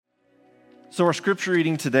So our scripture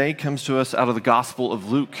reading today comes to us out of the Gospel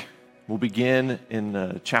of Luke. We'll begin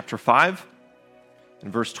in chapter 5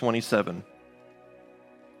 and verse 27.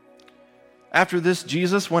 After this,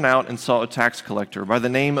 Jesus went out and saw a tax collector by the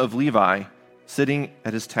name of Levi sitting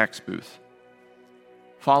at his tax booth.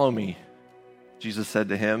 "Follow me," Jesus said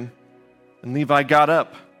to him. And Levi got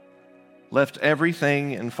up, left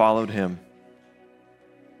everything, and followed him.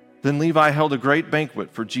 Then Levi held a great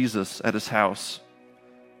banquet for Jesus at his house,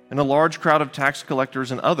 and a large crowd of tax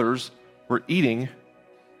collectors and others were eating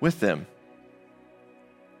with them.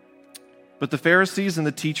 But the Pharisees and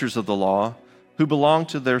the teachers of the law, who belonged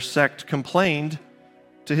to their sect, complained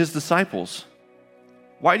to his disciples,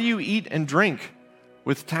 "Why do you eat and drink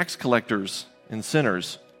with tax collectors and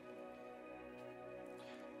sinners?"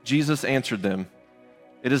 Jesus answered them,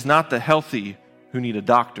 "It is not the healthy who need a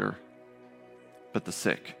doctor, but the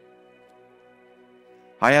sick.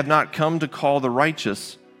 I have not come to call the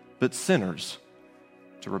righteous, but sinners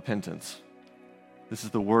to repentance." This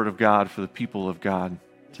is the word of God for the people of God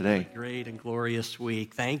today. Great and glorious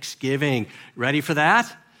week. Thanksgiving. Ready for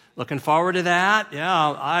that? Looking forward to that? Yeah,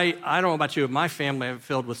 I don't know about you, but my family is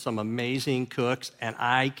filled with some amazing cooks, and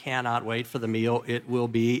I cannot wait for the meal. It will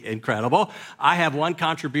be incredible. I have one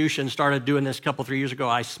contribution, started doing this a couple, 3 years ago.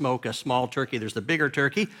 I smoke a small turkey. There's the bigger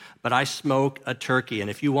turkey, but I smoke a turkey. And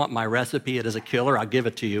if you want my recipe, it is a killer. I'll give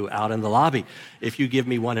it to you out in the lobby if you give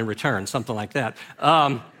me one in return, something like that.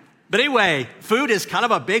 But anyway, food is kind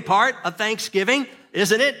of a big part of Thanksgiving,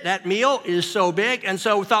 isn't it? That meal is so big. And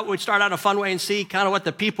so we thought we'd start out a fun way and see kind of what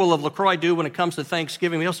the people of LaCroix do when it comes to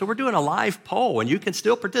Thanksgiving meal. So we're doing a live poll, and you can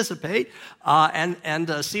still participate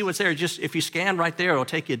and see what's there. Just if you scan right there, it'll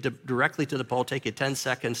take you directly to the poll, take you 10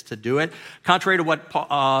 seconds to do it. Contrary to what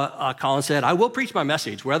Colin said, I will preach my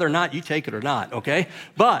message, whether or not you take it or not, okay?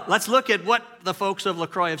 But let's look at what the folks of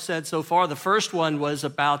LaCroix have said so far. The first one was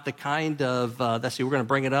about the kind of, let's see, we're going to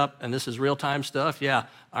bring it up, and this is real-time stuff. Yeah,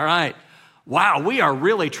 all right. Wow, we are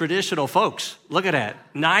really traditional folks. Look at that.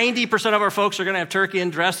 90% of our folks are going to have turkey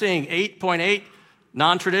and dressing. 8.8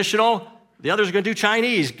 non-traditional. The others are going to do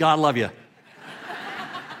Chinese. God love you.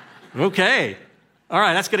 Okay. All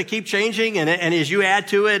right, that's going to keep changing. And as you add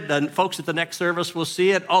to it, then folks at the next service will see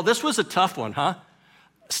it. Oh, this was a tough one, huh?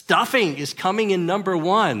 Stuffing is coming in number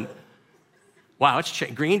 1. Wow, it's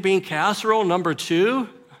green bean casserole, number 2.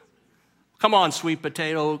 Come on, sweet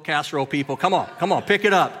potato casserole people. Come on, pick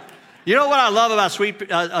it up. You know what I love about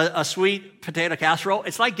a sweet potato casserole?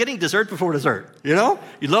 It's like getting dessert before dessert, you know?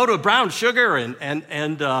 You load it with brown sugar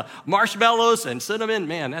and marshmallows and cinnamon.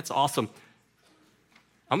 Man, that's awesome.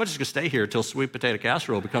 I'm just going to stay here until sweet potato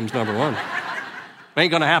casserole becomes number 1. Ain't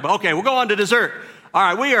going to happen. Okay, we'll go on to dessert. All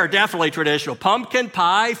right, we are definitely traditional. Pumpkin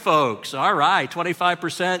pie, folks. All right,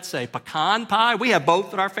 25% say pecan pie. We have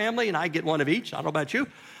both in our family, and I get one of each. I don't know about you.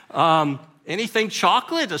 Anything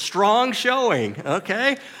chocolate, a strong showing,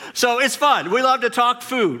 okay? So it's fun. We love to talk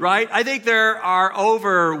food, right? I think there are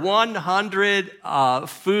over 100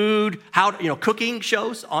 cooking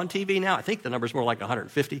shows on TV now. I think the number's more like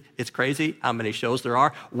 150. It's crazy how many shows there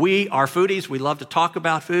are. We are foodies. We love to talk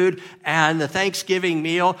about food. And the Thanksgiving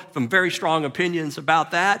meal, some very strong opinions about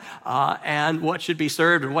that, and what should be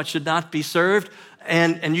served and what should not be served.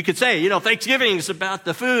 And you could say, Thanksgiving is about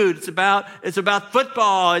the food. It's about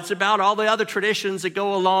football. It's about all the other traditions that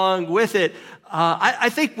go along with it. I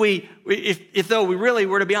think if though we really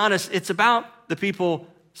were to be honest, it's about the people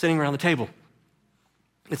sitting around the table.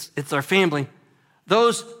 It's our family.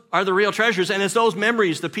 Those are the real treasures, and it's those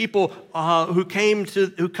memories, the people who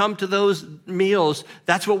come to those meals.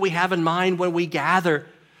 That's what we have in mind when we gather.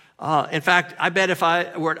 In fact, I bet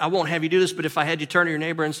I won't have you do this, but if I had you turn to your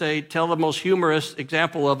neighbor and say, tell the most humorous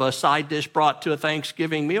example of a side dish brought to a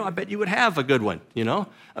Thanksgiving meal, I bet you would have a good one,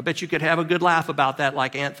 I bet you could have a good laugh about that,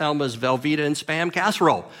 like Aunt Thelma's Velveeta and Spam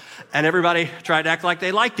casserole. And everybody tried to act like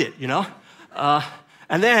they liked it,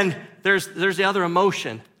 And then there's the other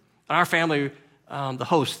emotion. In our family, the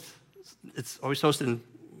host, it's always hosted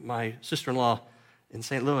my sister-in-law in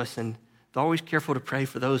St. Louis, and they're always careful to pray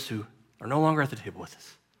for those who are no longer at the table with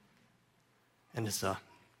us. And it's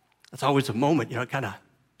always a moment, kind of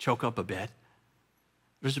choke up a bit.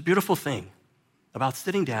 There's a beautiful thing about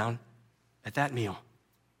sitting down at that meal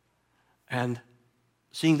and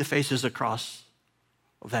seeing the faces across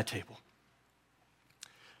of that table.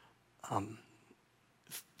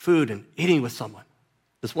 Food and eating with someone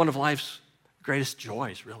is one of life's greatest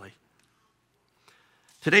joys, really.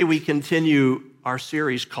 Today we continue our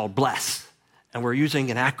series called B.L.E.S.S, and we're using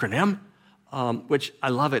an acronym, which I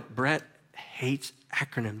love it. Brett hates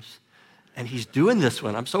acronyms, and he's doing this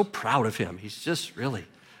one. I'm so proud of him. He's just really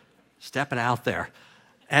stepping out there.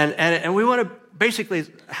 And we want to basically,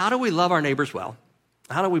 how do we love our neighbors well?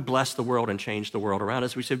 How do we bless the world and change the world around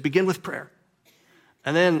us? We said, begin with prayer.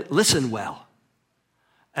 And then listen well.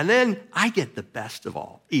 And then I get the best of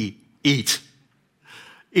all, eat.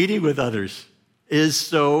 Eating with others is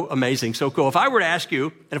so amazing, so cool. If I were to ask you,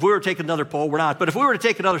 and if we were to take another poll, we're not, but if we were to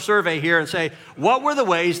take another survey here and say, what were the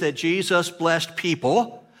ways that Jesus blessed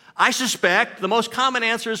people? I suspect the most common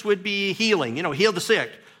answers would be healing. Healed the sick.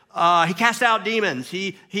 He cast out demons.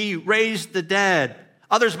 He raised the dead.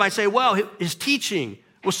 Others might say, well, his teaching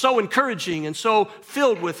was so encouraging and so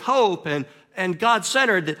filled with hope and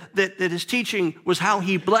God-centered that his teaching was how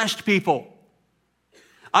he blessed people.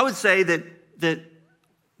 I would say that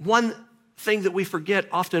one thing that we forget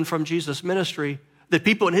often from Jesus' ministry that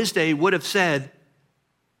people in his day would have said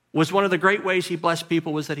was one of the great ways he blessed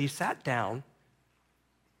people was that he sat down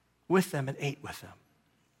with them and ate with them.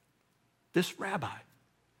 This rabbi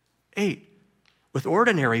ate with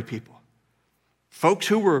ordinary people, folks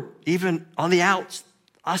who were even on the outs,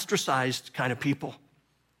 ostracized kind of people.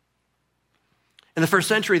 In the first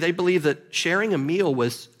century, they believed that sharing a meal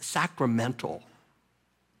was sacramental,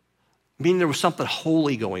 meaning there was something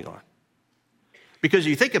holy going on. Because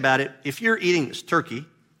you think about it, if you're eating this turkey,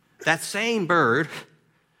 that same bird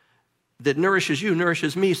that nourishes you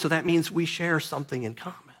nourishes me, so that means we share something in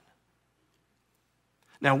common.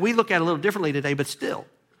 Now, we look at it a little differently today, but still,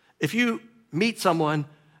 if you meet someone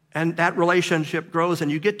and that relationship grows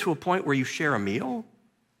and you get to a point where you share a meal,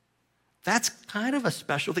 that's kind of a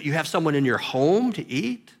special that you have someone in your home to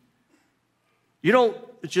eat. You don't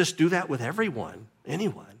just do that with anyone.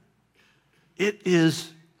 It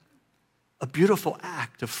is a beautiful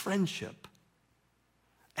act of friendship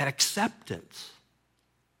and acceptance.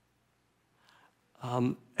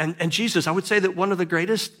 And Jesus, I would say that one of the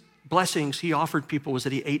greatest blessings he offered people was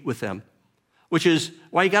that he ate with them, which is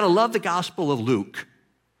why you got to love the Gospel of Luke.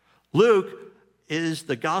 Luke is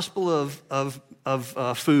the gospel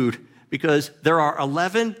of food, because there are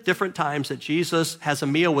 11 different times that Jesus has a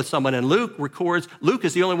meal with someone, and Luke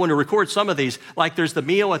is the only one who records some of these. Like there's the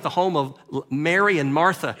meal at the home of Mary and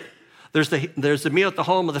Martha. There's the meal at the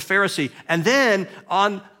home of the Pharisee. And then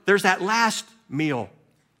there's that last meal,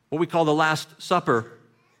 what we call the Last Supper,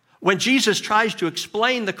 when Jesus tries to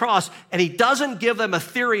explain the cross, and he doesn't give them a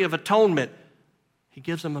theory of atonement. He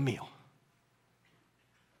gives them a meal.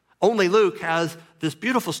 Only Luke has this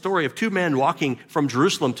beautiful story of two men walking from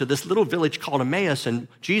Jerusalem to this little village called Emmaus, and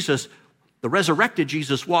Jesus, the resurrected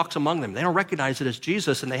Jesus, walks among them. They don't recognize it as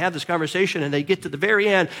Jesus, and they have this conversation, and they get to the very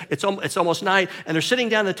end. It's almost night, and they're sitting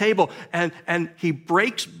down at the table, and he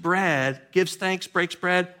breaks bread, gives thanks, breaks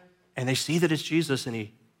bread, and they see that it's Jesus, and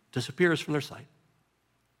he disappears from their sight.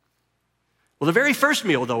 Well, the very first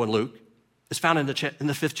meal, though, in Luke is found in the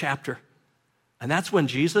 5th chapter, and that's when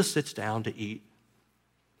Jesus sits down to eat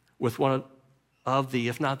with one of the,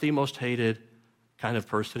 if not the most hated kind of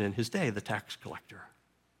person in his day, the tax collector,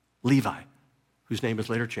 Levi, whose name is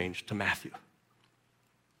later changed to Matthew.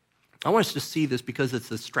 I want us to see this because it's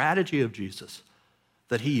the strategy of Jesus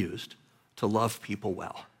that he used to love people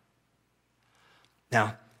well.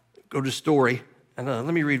 Now, go to the story, and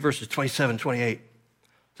let me read verses 27, 28. It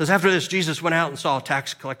says, after this, Jesus went out and saw a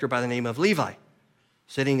tax collector by the name of Levi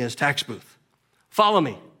sitting in his tax booth. Follow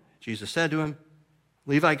me, Jesus said to him.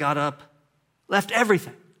 Levi got up, left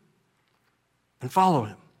everything, and followed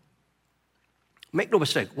him. Make no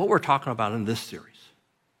mistake, what we're talking about in this series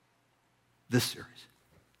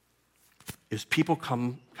is people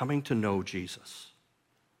coming to know Jesus.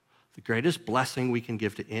 The greatest blessing we can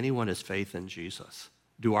give to anyone is faith in Jesus.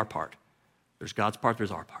 Do our part. There's God's part,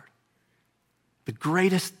 there's our part. The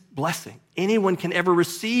greatest blessing anyone can ever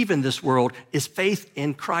receive in this world is faith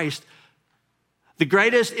in Christ. The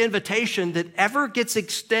greatest invitation that ever gets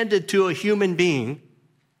extended to a human being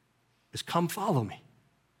is come follow me.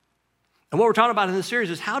 And what we're talking about in this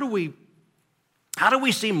series is how do we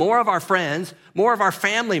see more of our friends, more of our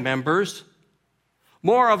family members,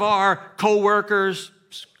 more of our co-workers,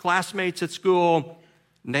 classmates at school,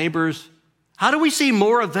 neighbors, how do we see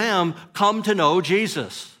more of them come to know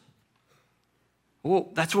Jesus? Well,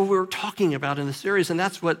 that's what we're talking about in the series, and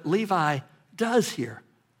that's what Levi does here.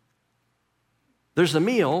 There's a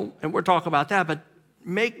meal, and we're talking about that, but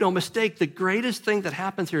make no mistake, the greatest thing that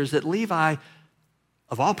happens here is that Levi,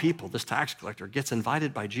 of all people, this tax collector, gets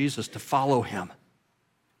invited by Jesus to follow him.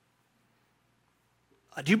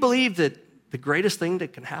 Do you believe that the greatest thing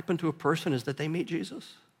that can happen to a person is that they meet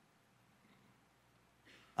Jesus?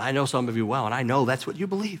 I know some of you well, and I know that's what you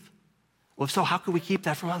believe. Well, if so, how can we keep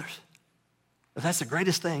that from others? If that's the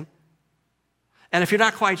greatest thing. And if you're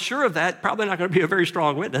not quite sure of that, probably not going to be a very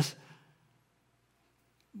strong witness.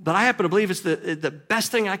 But I happen to believe it's the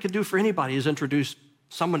best thing I could do for anybody is introduce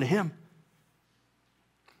someone to him.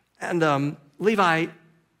 And Levi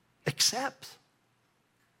accepts.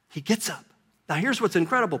 He gets up. Now, here's what's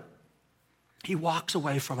incredible. He walks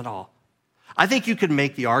away from it all. I think you could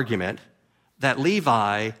make the argument that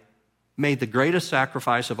Levi made the greatest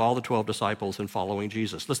sacrifice of all the 12 disciples in following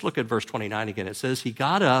Jesus. Let's look at verse 29 again. It says, he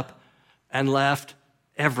got up and left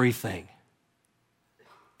everything.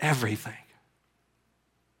 Everything.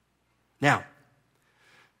 Now,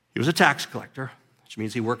 he was a tax collector, which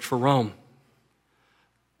means he worked for Rome.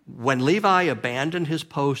 When Levi abandoned his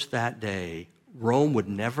post that day, Rome would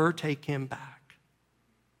never take him back.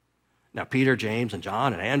 Now, Peter, James, and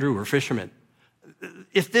John, and Andrew were fishermen.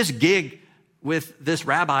 If this gig with this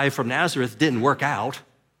rabbi from Nazareth didn't work out,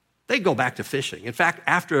 they'd go back to fishing. In fact,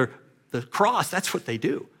 after the cross, that's what they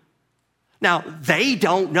do. Now, they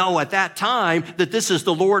don't know at that time that this is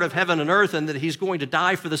the Lord of heaven and earth and that he's going to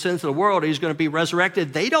die for the sins of the world. He's going to be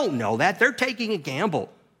resurrected. They don't know that. They're taking a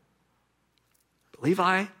gamble. But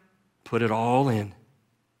Levi put it all in.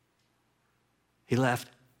 He left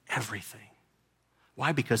everything.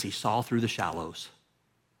 Why? Because he saw through the shallows.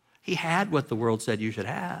 He had what the world said you should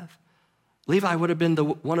have. Levi would have been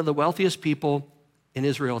one of the wealthiest people in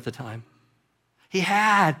Israel at the time. He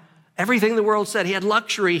had everything the world said. He had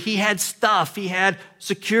luxury. He had stuff. He had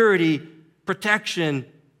security, protection.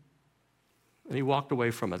 And he walked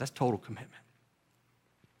away from it. That's total commitment.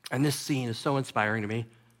 And this scene is so inspiring to me.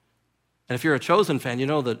 And if you're a Chosen fan, you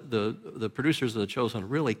know that the producers of The Chosen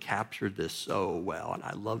really captured this so well. And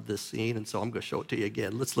I love this scene. And so I'm going to show it to you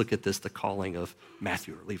again. Let's look at this, the calling of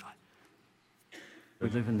Matthew or Levi. We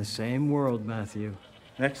live in the same world, Matthew.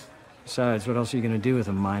 Next. Besides, what else are you going to do with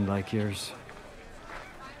a mind like yours?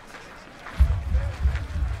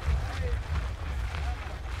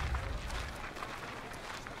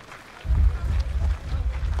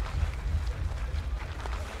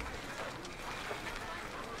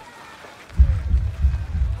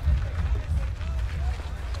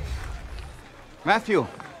 Matthew.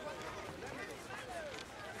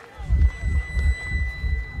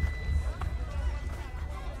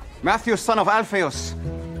 Matthew, son of Alphaeus.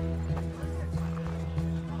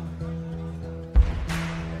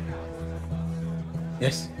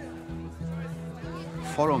 Yes.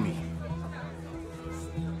 Follow me.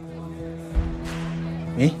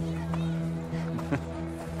 Me?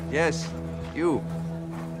 Yes, you.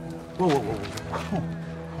 Whoa.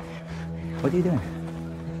 What are you doing?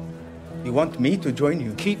 You want me to join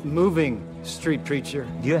you? Keep moving, street preacher.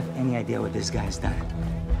 Do you have any idea what this guy's done?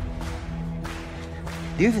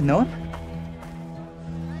 Do you even know him?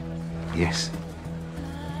 Yes.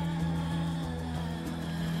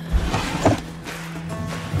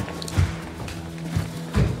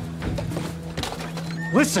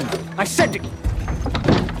 Listen, I said to...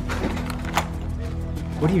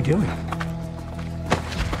 What are you doing?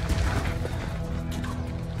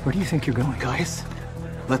 Where do you think you're going? Guys,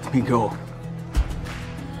 let me go.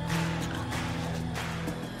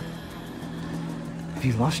 Have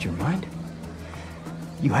you lost your mind?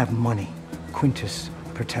 You have money. Quintus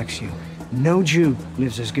protects you. No Jew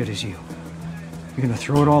lives as good as you. You're gonna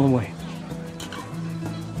throw it all away.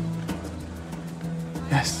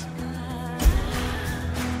 Yes.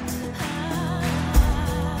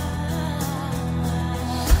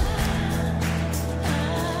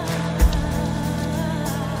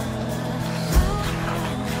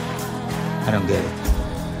 I don't get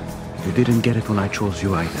it. You didn't get it when I chose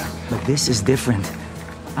you either. But this is different.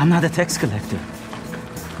 I'm not a tax collector.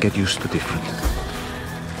 Get used to different.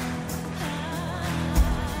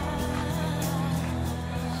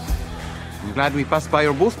 I'm glad we passed by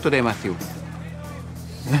your booth today, Matthew.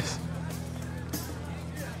 Yes.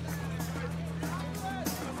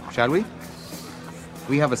 Shall we?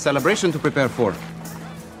 We have a celebration to prepare for.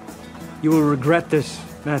 You will regret this,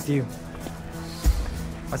 Matthew.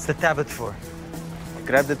 What's the tablet for? I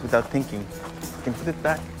grabbed it without thinking. You can put it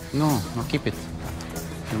back. No, keep it.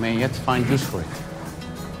 You may yet find use for it.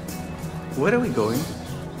 Where are we going?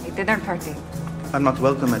 A dinner party. I'm not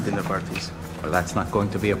welcome at dinner parties. Well, that's not going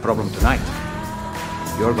to be a problem tonight.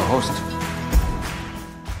 You're the host.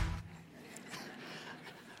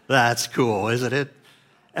 That's cool, isn't it?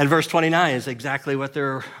 And verse 29 is exactly what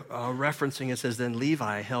they're referencing. It says, then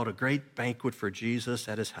Levi held a great banquet for Jesus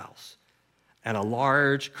at his house, and a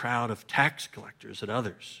large crowd of tax collectors and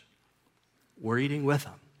others were eating with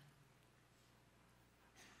him.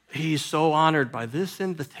 He's so honored by this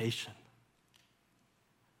invitation.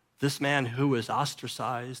 This man who was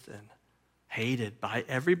ostracized and hated by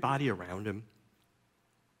everybody around him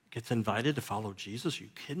gets invited to follow Jesus. Are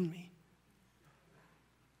you kidding me?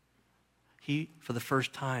 he, for the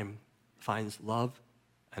first time, finds love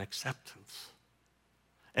and acceptance.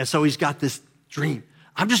 And so he's got this dream.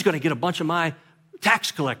 I'm just going to get a bunch of my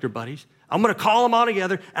tax collector buddies. I'm going to call them all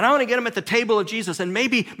together, and I'm going to get them at the table of Jesus. And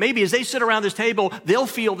maybe as they sit around this table, they'll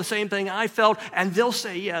feel the same thing I felt, and they'll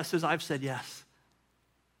say yes as I've said yes.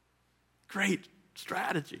 Great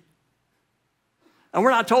strategy. And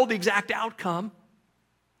we're not told the exact outcome,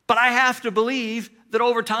 but I have to believe that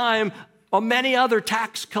over time, many other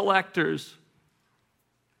tax collectors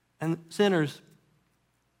and sinners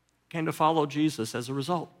came to follow Jesus as a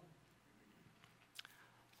result.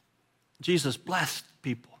 Jesus blessed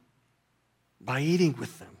people by eating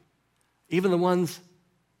with them, even the ones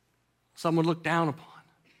someone looked down upon.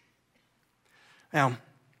 Now,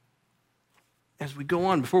 as we go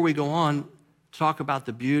on, before we go on, talk about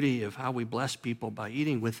the beauty of how we bless people by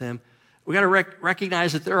eating with them, we got to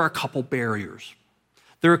recognize that there are a couple barriers.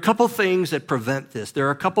 There are a couple things that prevent this. There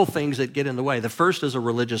are a couple things that get in the way. The first is a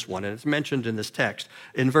religious one, and it's mentioned in this text.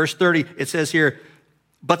 In verse 30, it says here,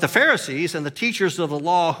 "But the Pharisees and the teachers of the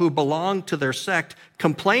law who belonged to their sect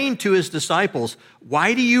complained to his disciples,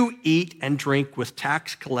 'Why do you eat and drink with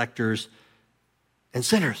tax collectors and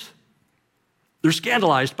sinners?'" They're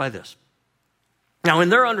scandalized by this. Now, in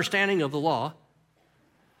their understanding of the law,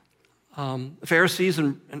 the Pharisees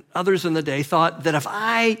and others in the day thought that if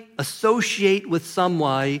I associate with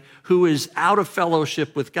someone who is out of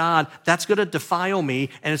fellowship with God, that's going to defile me,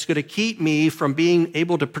 and it's going to keep me from being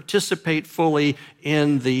able to participate fully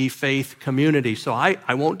in the faith community. So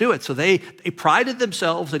I won't do it. So they prided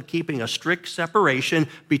themselves in keeping a strict separation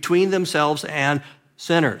between themselves and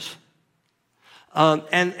sinners.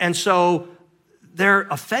 And so they're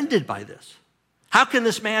offended by this. How can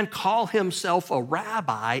this man call himself a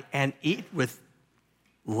rabbi and eat with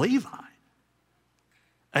Levi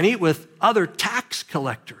and eat with other tax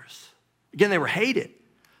collectors? Again, they were hated.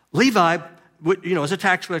 Levi, as a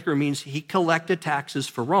tax collector, means he collected taxes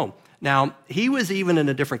for Rome. Now, he was even in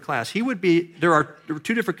a different class. There were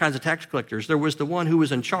two different kinds of tax collectors. There was the one who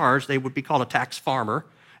was in charge. They would be called a tax farmer.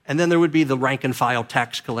 And then there would be the rank and file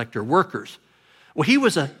tax collector workers. Well, he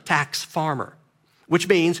was a tax farmer, which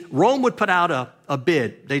means Rome would put out a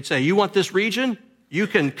bid. They'd say, you want this region? You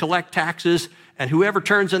can collect taxes, and whoever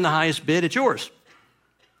turns in the highest bid, it's yours.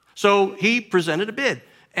 So he presented a bid.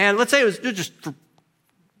 And let's say it was just for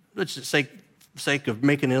sake of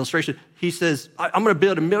making an illustration, he says, I'm going to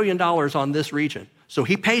bid $1 million on this region. So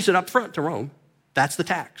he pays it up front to Rome. That's the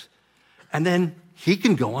tax. And then he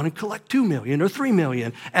can go on and collect $2 million or $3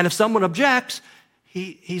 million. And if someone objects,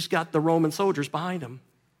 he's got the Roman soldiers behind him.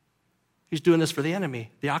 He's doing this for the enemy,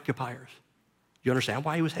 the occupiers. You understand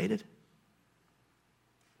why he was hated?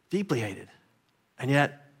 Deeply hated. And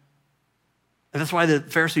that's why the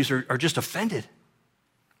Pharisees are just offended.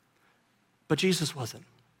 But Jesus wasn't.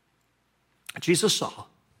 Jesus saw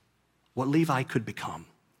what Levi could become.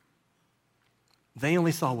 They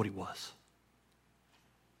only saw what he was.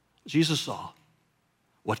 Jesus saw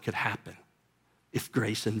what could happen if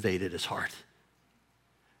grace invaded his heart.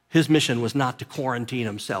 His mission was not to quarantine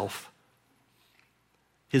himself.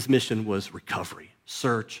 His mission was recovery,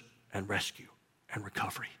 search and rescue and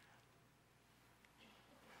recovery.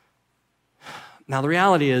 Now, the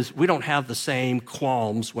reality is we don't have the same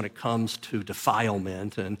qualms when it comes to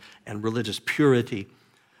defilement and religious purity.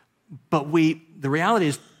 But the reality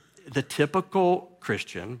is the typical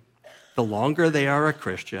Christian, the longer they are a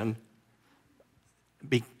Christian,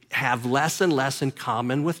 have less and less in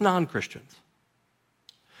common with non-Christians.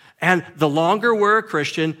 And the longer we're a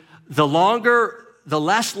Christian, the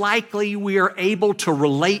less likely we are able to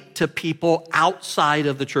relate to people outside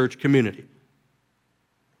of the church community.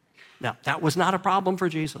 Now, that was not a problem for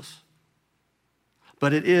Jesus,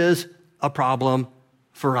 but it is a problem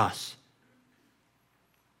for us.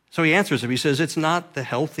 So he answers him. He says, it's not the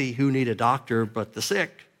healthy who need a doctor, but the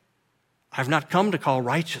sick. I've not come to call the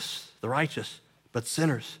righteous, but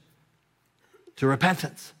sinners to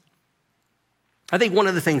repentance. I think one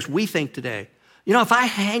of the things we think today, if I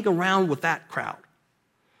hang around with that crowd,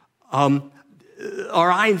 or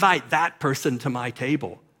I invite that person to my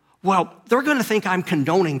table, well, they're going to think I'm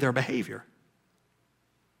condoning their behavior.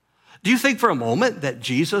 Do you think for a moment that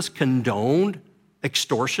Jesus condoned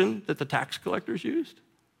extortion that the tax collectors used?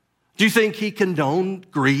 Do you think he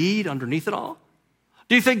condoned greed underneath it all?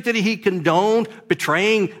 Do you think that he condoned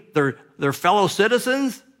betraying their fellow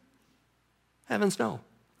citizens? Heavens no.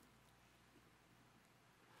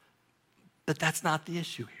 But that's not the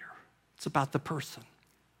issue here. It's about the person.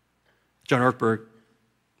 John Ortberg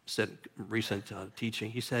said in recent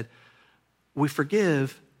teaching, he said, we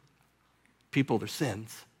forgive people their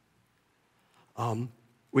sins.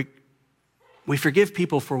 We We forgive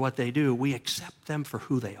people for what they do. We accept them for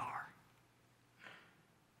who they are.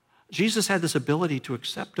 Jesus had this ability to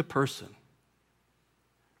accept a person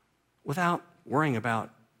without worrying about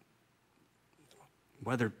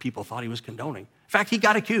whether people thought he was condoning. In fact, he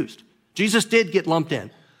got accused. Jesus did get lumped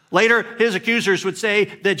in. Later, his accusers would say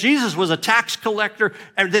that Jesus was a tax collector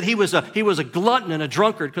and that he was a glutton and a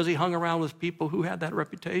drunkard because he hung around with people who had that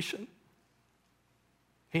reputation.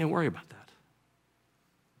 He didn't worry about that.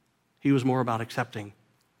 He was more about accepting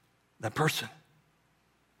that person.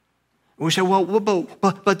 And we say, well,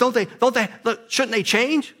 but don't they, shouldn't they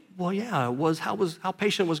change? Well, yeah, it was how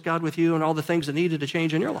patient was God with you and all the things that needed to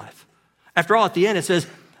change in your life. After all, at the end, it says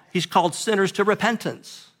he's called sinners to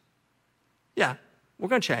repentance. Yeah, we're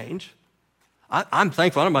going to change. I'm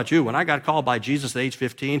thankful. I don't know about you. When I got called by Jesus at age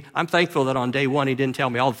 15, I'm thankful that on day one, he didn't tell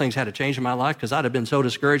me all the things had to change in my life because I'd have been so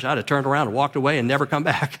discouraged, I'd have turned around and walked away and never come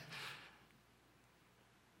back.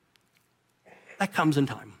 That comes in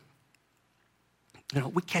time.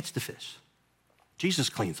 We catch the fish. Jesus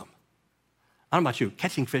cleans them. I don't know about you.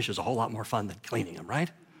 Catching fish is a whole lot more fun than cleaning them, right?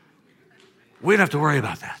 We don't have to worry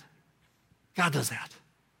about that. God does that.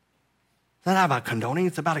 It's not about condoning.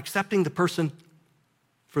 It's about accepting the person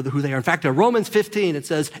for who they are. In fact, in Romans 15, it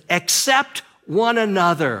says, accept one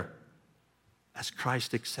another as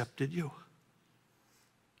Christ accepted you.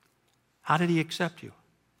 How did he accept you?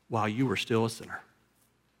 While you were still a sinner.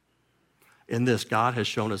 In this, God has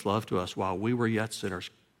shown his love to us. While we were yet sinners,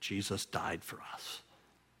 Jesus died for us.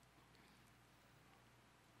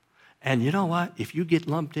 And you know what? If you get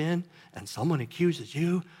lumped in and someone accuses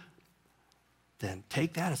you, then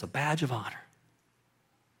take that as a badge of honor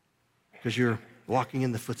because you're walking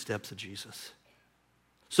in the footsteps of Jesus.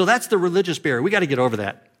 So that's the religious barrier. We got to get over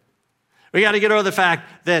that. We got to get over the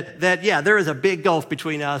fact that there is a big gulf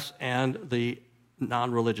between us and the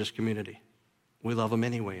non-religious community. We love them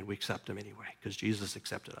anyway, and we accept them anyway because Jesus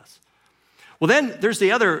accepted us. Well, then there's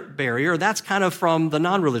the other barrier. That's kind of from the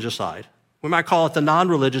non-religious side. We might call it the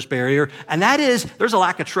non-religious barrier, and that is there's a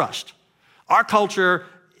lack of trust. Our culture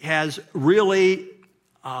has really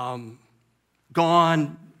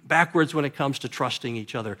gone backwards when it comes to trusting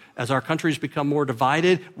each other. As our countries become more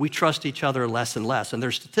divided, we trust each other less and less, and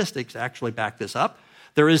there's statistics that actually back this up.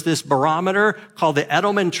 There is this barometer called the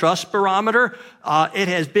Edelman Trust Barometer. It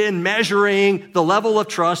has been measuring the level of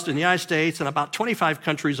trust in the United States and about 25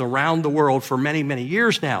 countries around the world for many, many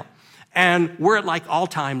years now. And we're at like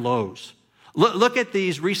all-time lows. Look at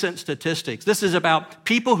these recent statistics. This is about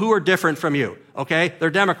people who are different from you, okay? They're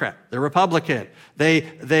Democrat, they're Republican. They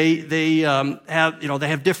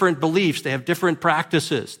have different beliefs, they have different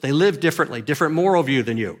practices. They live differently, different moral view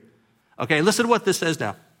than you. Okay, listen to what this says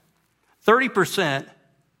now.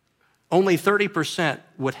 Only 30%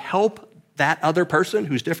 would help that other person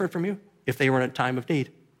who's different from you if they were in a time of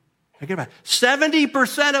need. Think about it.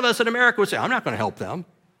 70% of us in America would say, I'm not going to help them.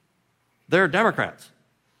 They're Democrats.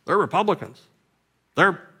 They're Republicans.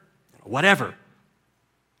 They're whatever.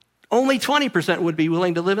 Only 20% would be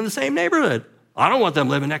willing to live in the same neighborhood. I don't want them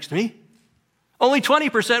living next to me. Only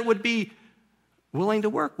 20% would be willing to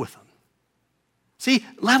work with them. See,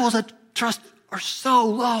 levels of trust are so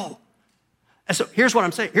low. And so here's what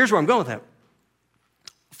I'm saying. Here's where I'm going with that.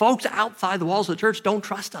 Folks outside the walls of the church don't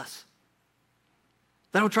trust us.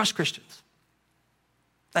 They don't trust Christians.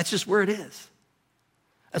 That's just where it is.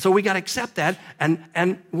 And so we got to accept that.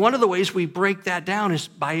 And one of the ways we break that down is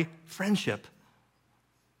by friendship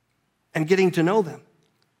and getting to know them.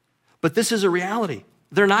 But this is a reality.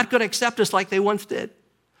 They're not going to accept us like they once did.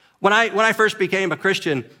 When I first became a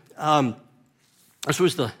Christian, this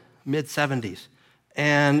was the mid-'70s,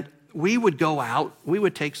 and we would go out, we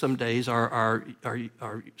would take some days, our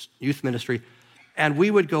youth ministry, and we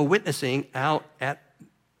would go witnessing out at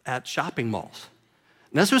shopping malls.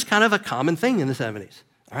 And this was kind of a common thing in the 70s.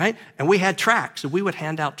 All right? And we had tracts, and we would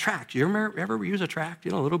hand out tracts. You ever use a tract?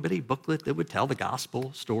 A little bitty booklet that would tell the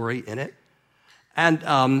gospel story in it.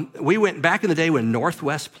 And we went back in the day when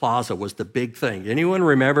Northwest Plaza was the big thing. Anyone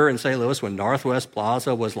remember in St. Louis when Northwest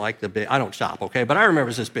Plaza was like the big, I don't shop, okay, but I remember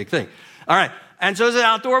it was this big thing. All right, and so it was an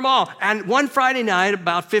outdoor mall. And one Friday night,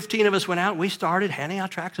 about 15 of us went out, and we started handing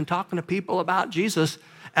out tracts and talking to people about Jesus.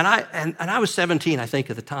 And I was 17, I think,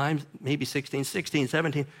 at the time, maybe 16,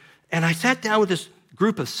 17. And I sat down with this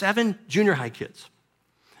group of 7 junior high kids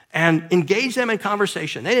and engaged them in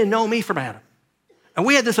conversation. They didn't know me from Adam. And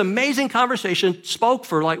we had this amazing conversation, spoke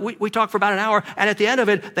for we talked for about an hour, and at the end of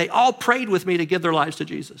it, they all prayed with me to give their lives to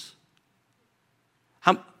Jesus.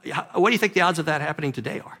 What do you think the odds of that happening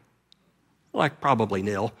today are? Like probably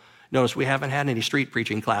nil. Notice we haven't had any street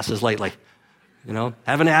preaching classes lately.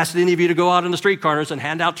 Haven't asked any of you to go out in the street corners and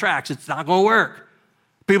hand out tracts. It's not going to work.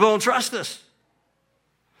 People don't trust us.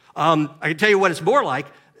 I can tell you what it's more like.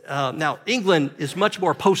 Now, England is much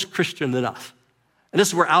more post-Christian than us. And this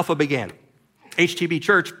is where Alpha began. HTB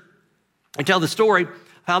Church, I tell the story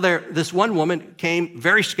how this one woman came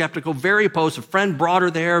very skeptical, very opposed. A friend brought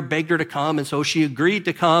her there, begged her to come, and so she agreed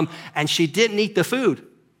to come, and she didn't eat the food.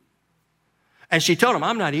 And she told him,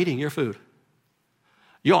 I'm not eating your food.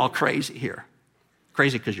 You're all crazy here.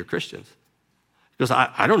 Crazy because you're Christians. Because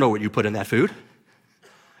I don't know what you put in that food.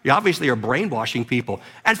 You obviously are brainwashing people.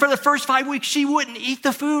 And for the first 5 weeks, she wouldn't eat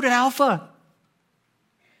the food at Alpha.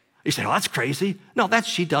 You say, oh, that's crazy. No,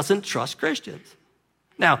 she doesn't trust Christians.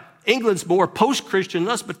 Now, England's more post-Christian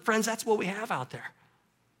than us, but friends, that's what we have out there.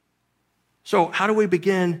 So how do we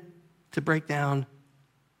begin to break down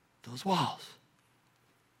those walls?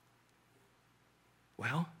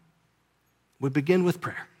 Well, we begin with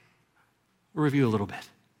prayer. We'll review a little bit.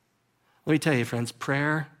 Let me tell you, friends,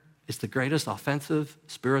 prayer is the greatest offensive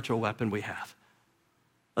spiritual weapon we have.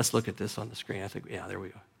 Let's look at this on the screen. I think, yeah, there we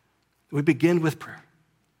go. We begin with prayer.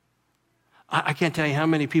 I can't tell you how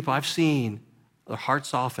many people I've seen their hearts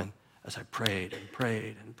soften as I prayed and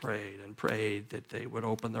prayed and prayed and prayed that they would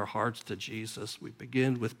open their hearts to Jesus. We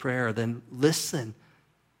begin with prayer, then listen.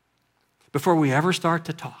 Before we ever start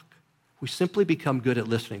to talk, we simply become good at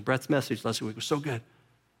listening. Brett's message last week was so good.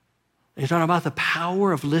 He's talking about the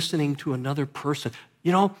power of listening to another person.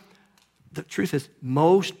 You know, the truth is,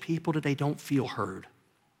 most people today don't feel heard.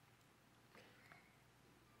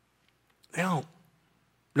 They don't.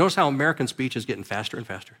 Notice how American speech is getting faster and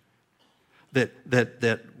faster.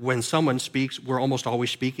 That when someone speaks, we're almost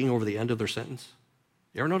always speaking over the end of their sentence.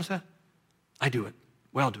 You ever notice that? I do it.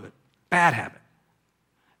 We all do it. Bad habit.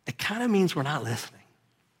 It kind of means we're not listening.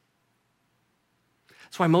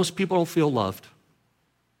 That's why most people don't feel loved,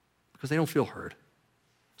 because they don't feel heard.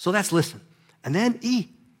 So that's listen. And then eat.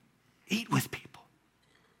 Eat with people.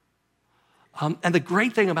 And the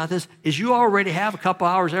great thing about this is you already have a couple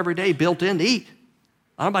hours every day built in to eat.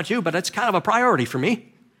 I don't know about you, but it's kind of a priority for me.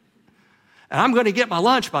 And I'm going to get my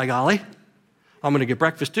lunch, by golly. I'm going to get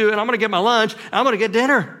breakfast too, and I'm going to get my lunch, and I'm going to get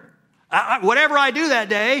dinner. Whatever I do that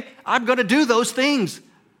day, I'm going to do those things.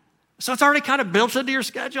 So it's already kind of built into your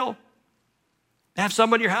schedule. Have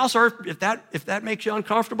someone in your house, or if that makes you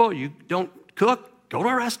uncomfortable, you don't cook, go to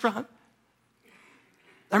a restaurant.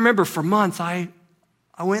 I remember for months, I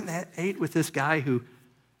went and ate with this guy who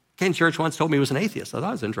came to church once, told me he was an atheist. I thought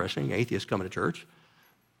it was interesting, atheists coming to church.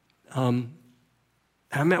 And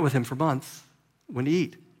I met with him for months when he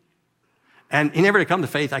eat. And he never did come to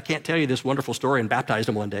faith. I can't tell you this wonderful story and baptized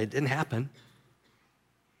him one day. It didn't happen.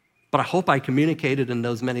 But I hope I communicated in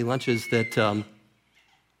those many lunches that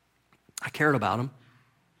I cared about him.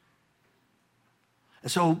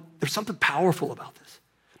 And so there's something powerful about this.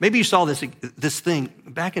 Maybe you saw this thing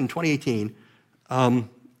back in 2018.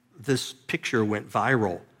 This picture went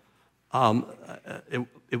viral.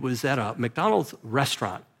 It was at a McDonald's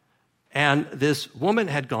restaurant. And this woman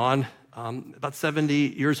had gone, about 70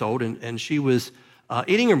 years old, and she was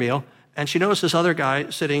eating her meal, and she noticed this other guy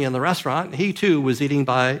sitting in the restaurant. He, too, was eating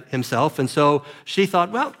by himself, and so she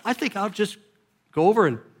thought, well, I think I'll just go over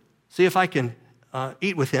and see if I can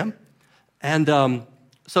eat with him. And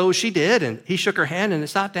so she did, and he shook her hand, and they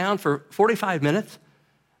sat down for 45 minutes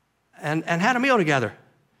and had a meal together.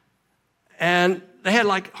 And they had,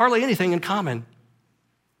 like, hardly anything in common,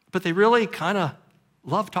 but they really kind of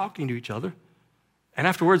loved talking to each other. And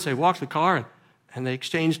afterwards, they walked to the car and they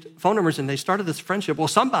exchanged phone numbers and they started this friendship. Well,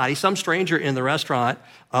 some stranger in the restaurant,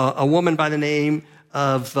 a woman by the name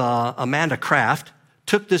of Amanda Kraft,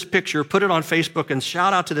 took this picture, put it on Facebook, and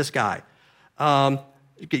shout out to this guy.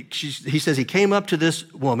 He says he came up to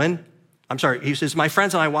this woman. He says, my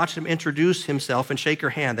friends and I watched him introduce himself and shake her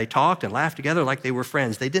hand. They talked and laughed together like they were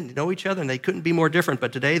friends. They didn't know each other and they couldn't be more different,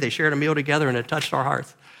 but today they shared a meal together and it touched our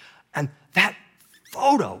hearts. And that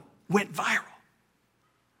photo went viral.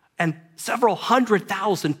 And several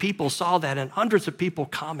 100,000 people saw that and hundreds of people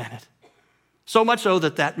commented. So much so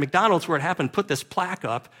that McDonald's where it happened put this plaque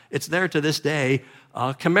up. It's there to this day,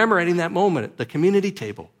 commemorating that moment at the community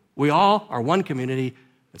table. We all are one community,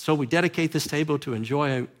 and so we dedicate this table to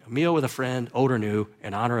enjoy a meal with a friend, old or new,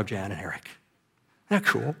 in honor of Jan and Eric. Isn't that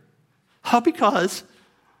cool? All because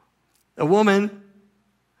a woman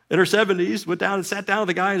in her 70s went down and sat down with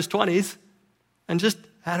a guy in his 20s and just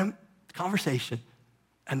had a conversation.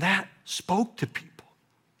 And that spoke to people.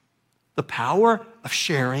 The power of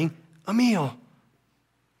sharing a meal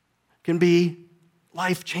can be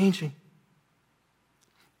life-changing.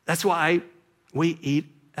 That's why we eat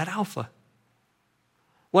at Alpha.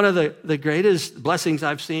 One of the greatest blessings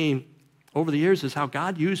I've seen over the years is how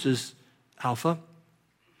God uses Alpha.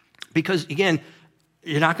 Because, again,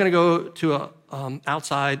 you're not going to go to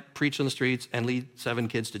outside, preach on the streets, and lead 7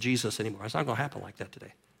 kids to Jesus anymore. It's not going to happen like that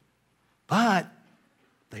today. But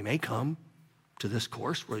they may come to this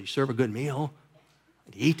course where you serve a good meal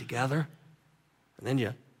and you eat together, and then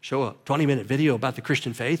you show a 20-minute video about the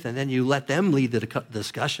Christian faith, and then you let them lead the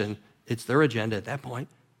discussion. It's their agenda at that point.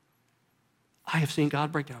 I have seen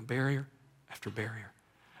God break down barrier after barrier,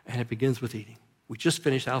 and it begins with eating. We just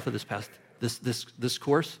finished Alpha this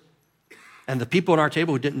course, and the people at our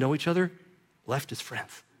table who didn't know each other left as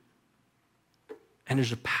friends. And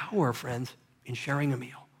there's a power, friends, in sharing a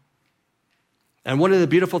meal. And one of the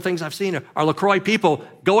beautiful things I've seen are LaCroix people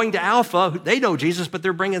going to Alpha. They know Jesus, but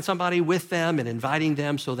they're bringing somebody with them and inviting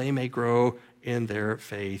them so they may grow in their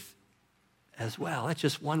faith as well. That's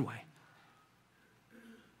just one way.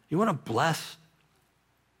 You want to bless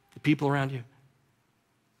the people around you?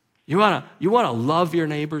 You want to love your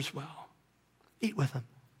neighbors well? Eat with them.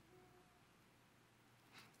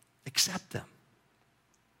 Accept them.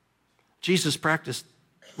 Jesus practiced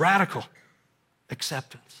radical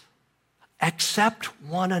acceptance. Accept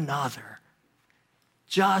one another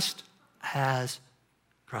just as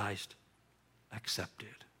Christ accepted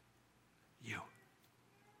you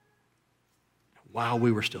while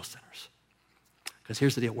we were still sinners. Because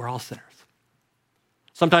here's the deal, we're all sinners.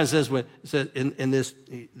 Sometimes it says in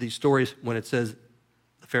these stories, when it says,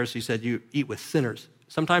 the Pharisee said, you eat with sinners.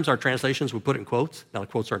 Sometimes our translations will put it in quotes. Now, the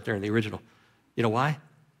quotes aren't there in the original. You know why?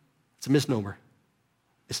 It's a misnomer.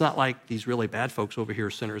 It's not like these really bad folks over here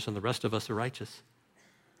are sinners and the rest of us are righteous.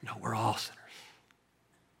 No, we're all sinners.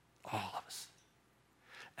 All of us.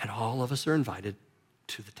 And all of us are invited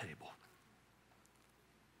to the table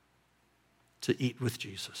to eat with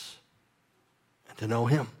Jesus and to know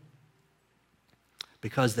him.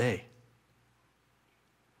 Because the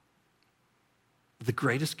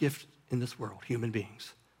greatest gift in this world, human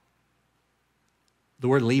beings, the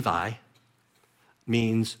word Levi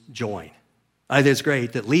means join. I think it's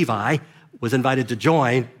great that Levi was invited to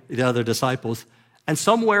join the other disciples, and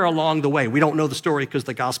somewhere along the way, we don't know the story because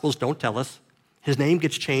the Gospels don't tell us, his name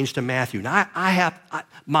gets changed to Matthew. Now,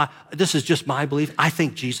 this is just my belief. I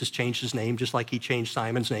think Jesus changed his name just like he changed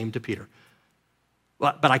Simon's name to Peter.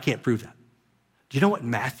 But I can't prove that. Do you know what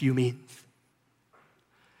Matthew means?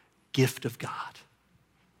 Gift of God.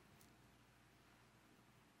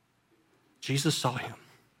 Jesus saw him,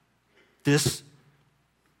 this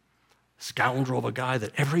scoundrel of a guy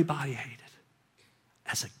that everybody hated,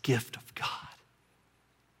 as a gift of God.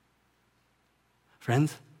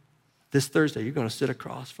 Friends, this Thursday, you're going to sit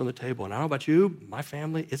across from the table. And I don't know about you, my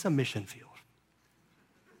family, it's a mission field.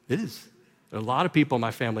 It is. There are a lot of people in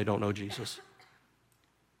my family don't know Jesus.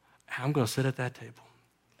 And I'm going to sit at that table,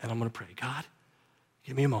 and I'm going to pray, God,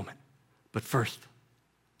 give me a moment. But first,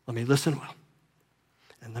 let me listen well,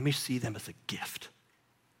 and let me see them as a gift.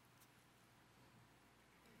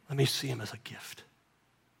 Let me see him as a gift.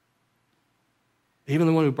 Even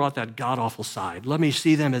the one who brought that god-awful side, let me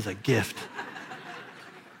see them as a gift.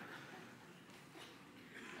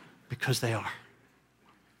 Because they are.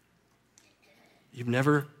 You've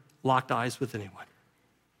never locked eyes with anyone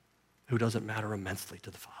who doesn't matter immensely to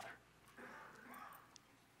the Father.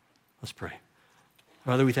 Let's pray.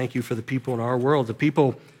 Father, we thank you for the people in our world, the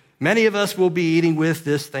people many of us will be eating with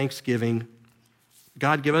this Thanksgiving.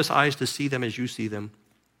 God, give us eyes to see them as you see them,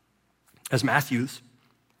 as Matthew's,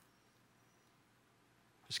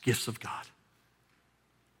 as gifts of God.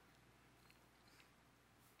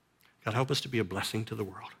 God, help us to be a blessing to the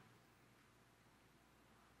world.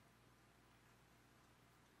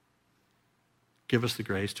 Give us the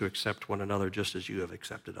grace to accept one another just as you have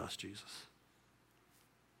accepted us, Jesus.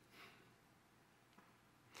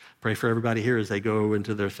 Pray for everybody here as they go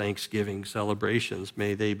into their Thanksgiving celebrations.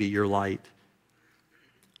 May they be your light.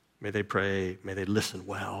 May they pray. May they listen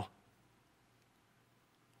well.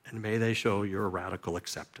 And may they show your radical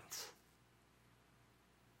acceptance.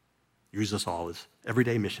 Use us all as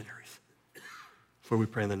everyday missionaries. For we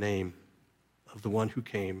pray in the name of the one who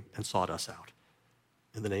came and sought us out.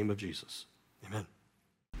 In the name of Jesus. Amen.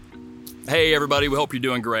 Hey everybody, we hope you're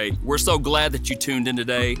doing great. We're so glad that you tuned in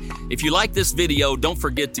today. If you like this video, don't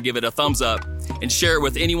forget to give it a thumbs up and share it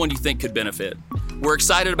with anyone you think could benefit. We're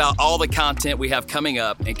excited about all the content we have coming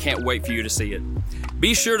up and can't wait for you to see it.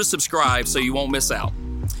 Be sure to subscribe so you won't miss out.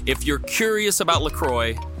 If you're curious about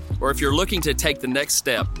LaCroix, or if you're looking to take the next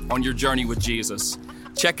step on your journey with Jesus,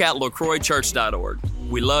 check out lacroixchurch.org.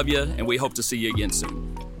 We love you and we hope to see you again soon.